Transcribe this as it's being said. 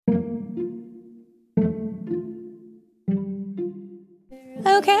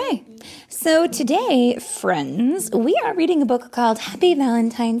Okay, so today, friends, we are reading a book called Happy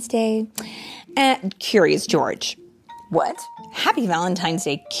Valentine's Day. Curious George. What? Happy Valentine's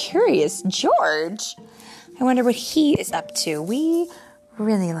Day, Curious George? I wonder what he is up to. We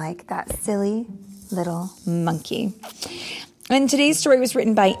really like that silly little monkey. And today's story was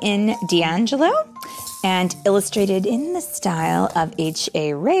written by N. D'Angelo and illustrated in the style of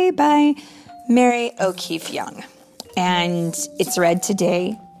H.A. Rey by Mary O'Keefe Young. And it's read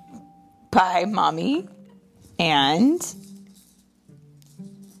today by Mommy and...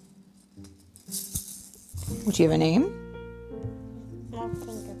 Would you have a name? I'll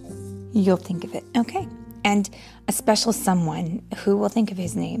think of it. You'll think of it. Okay. And a special someone who will think of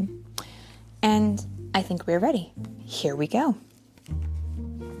his name. And I think we're ready. Here we go.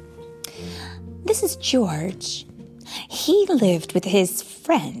 This is George. He lived with his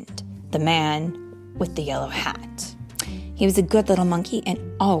friend, the man with the yellow hat. He was a good little monkey and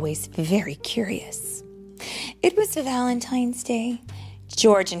always very curious. It was Valentine's Day.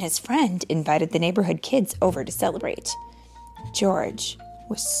 George and his friend invited the neighborhood kids over to celebrate. George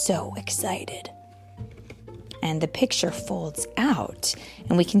was so excited. And the picture folds out,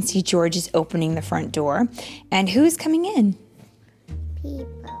 and we can see George is opening the front door. And who's coming in?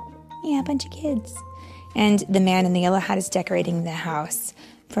 People. Yeah, a bunch of kids. And the man in the yellow hat is decorating the house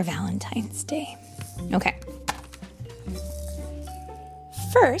for Valentine's Day. Okay.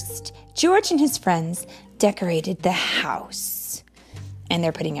 First, George and his friends decorated the house. And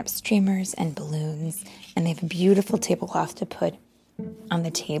they're putting up streamers and balloons. And they have a beautiful tablecloth to put on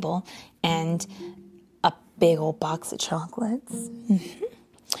the table. And a big old box of chocolates.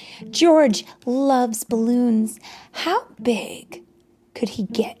 Mm-hmm. George loves balloons. How big could he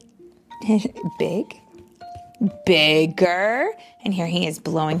get? Big? Bigger. And here he is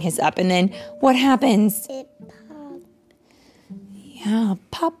blowing his up. And then what happens? It popped. Yeah,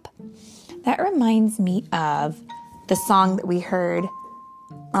 pop. That reminds me of the song that we heard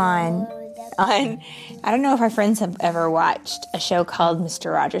on I don't know if our friends have ever watched a show called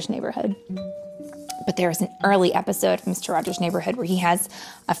Mr. Rogers' Neighborhood. But there was an early episode of Mr. Rogers' Neighborhood where he has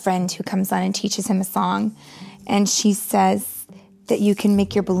a friend who comes on and teaches him a song. And she says that you can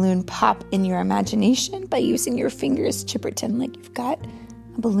make your balloon pop in your imagination by using your fingers to pretend like you've got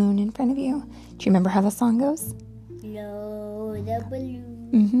a balloon in front of you. Do you remember how the song goes? Blow the balloon.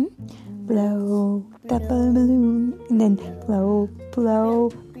 Mm-hmm. Blow the balloon. And then blow, blow,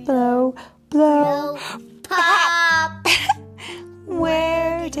 blow, blow. Pop!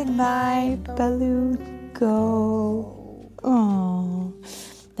 Where did my balloon go? Oh,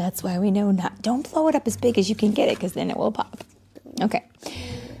 that's why we know not. Don't blow it up as big as you can get it, because then it will pop. Okay.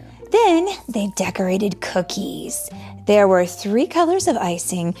 Then they decorated cookies. There were 3 colors of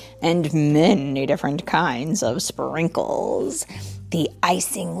icing and many different kinds of sprinkles. The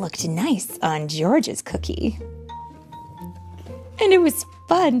icing looked nice on George's cookie. And it was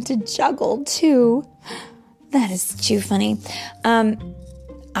fun to juggle, too. That is too funny.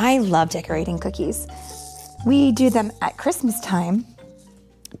 I love decorating cookies. We do them at Christmas time.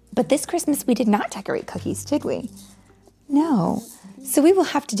 But this Christmas, we did not decorate cookies, did we? No. So we will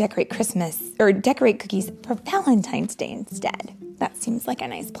have to decorate cookies for Valentine's Day instead. That seems like a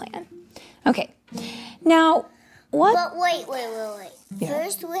nice plan. Okay. Now, what? But wait. Yeah.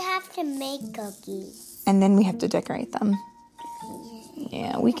 First, we have to make cookies. And then we have to decorate them.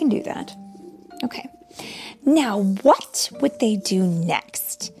 Yeah, we can do that. Okay. Now, what would they do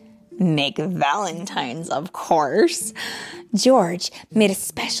next? Make Valentines, of course. George made a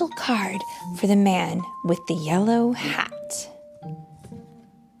special card for the man with the yellow hat.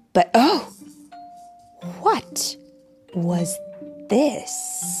 But, what was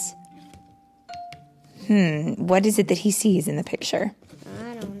this? What is it that he sees in the picture?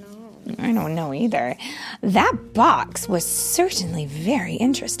 I don't know. I don't know either. That box was certainly very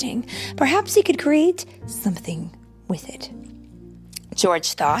interesting. Perhaps he could create something with it.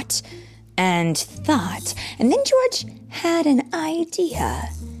 George thought, and then George had an idea.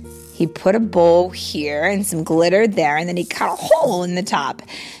 He put a bow here and some glitter there, and then he cut a hole in the top.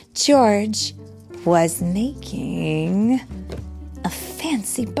 George was making a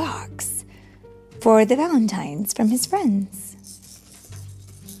fancy box for the Valentines from his friends.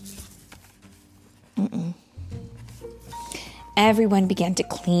 Everyone began to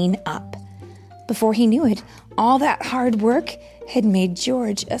clean up. Before he knew it, all that hard work had made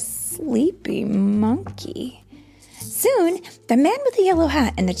George a sleepy monkey. Soon, the man with the yellow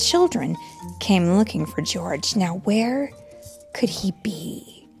hat and the children came looking for George. Now, where could he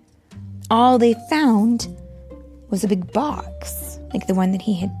be? All they found was a big box, like the one that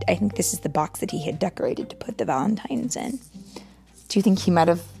he had, I think this is the box that he had decorated to put the Valentines in. Do you think he might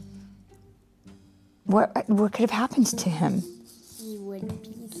have... What could have happened to him? He would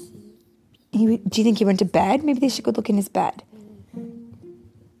be Do you think he went to bed? Maybe they should go look in his bed.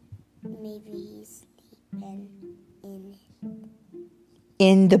 maybe he's sleeping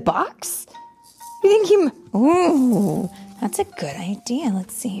In the box? You think he... Ooh, that's a good idea.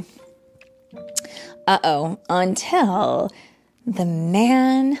 Let's see. Uh-oh. Until the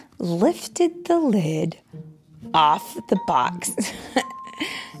man lifted the lid off the box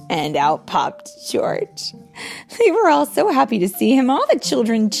and out popped George. They were all so happy to see him. All the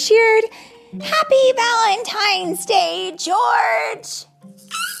children cheered. Happy Valentine's Day, George!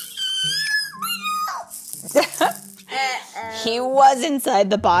 He was inside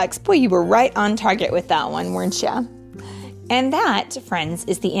the box. Boy, you were right on target with that one, weren't you? And that, friends,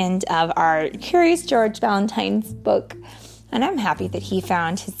 is the end of our Curious George Valentine's book. And I'm happy that he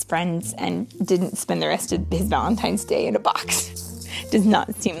found his friends and didn't spend the rest of his Valentine's Day in a box. Does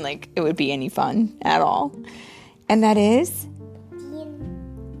not seem like it would be any fun at all. And that is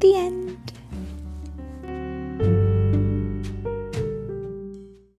the end.